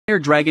fire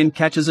dragon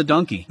catches a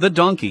donkey. The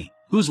donkey,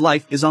 whose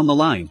life is on the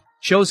line,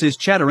 shows his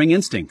chattering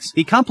instincts.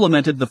 He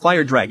complimented the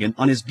fire dragon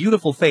on his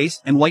beautiful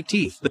face and white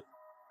teeth.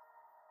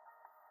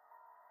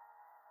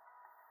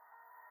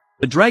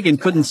 The dragon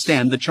couldn't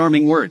stand the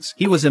charming words.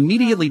 He was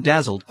immediately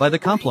dazzled by the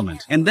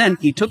compliment. And then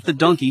he took the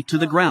donkey to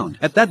the ground.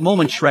 At that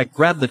moment Shrek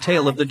grabbed the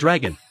tail of the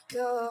dragon.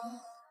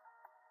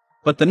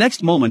 But the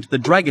next moment the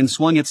dragon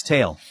swung its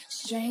tail.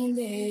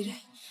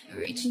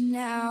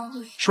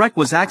 Shrek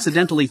was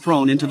accidentally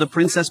thrown into the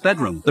princess'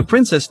 bedroom. The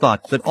princess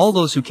thought that all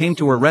those who came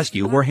to her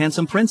rescue were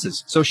handsome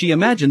princes, so she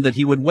imagined that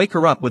he would wake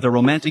her up with a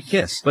romantic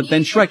kiss. But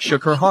then Shrek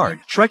shook her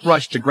hard. Shrek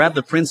rushed to grab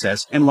the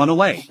princess and run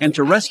away, and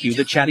to rescue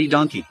the chatty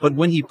donkey. But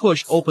when he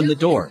pushed open the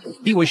door,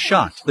 he was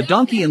shocked. The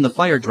donkey and the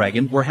fire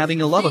dragon were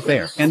having a love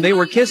affair, and they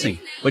were kissing.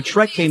 But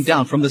Shrek came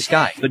down from the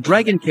sky. The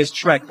dragon kissed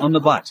Shrek on the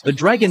butt. The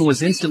dragon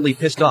was instantly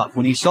pissed off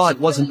when he saw it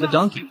wasn't the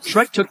donkey.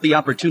 Shrek took the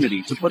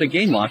opportunity to put a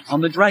game lock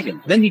on the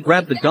dragon. Then he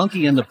grabbed the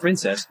donkey and the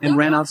princess and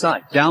ran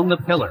outside, down the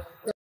pillar.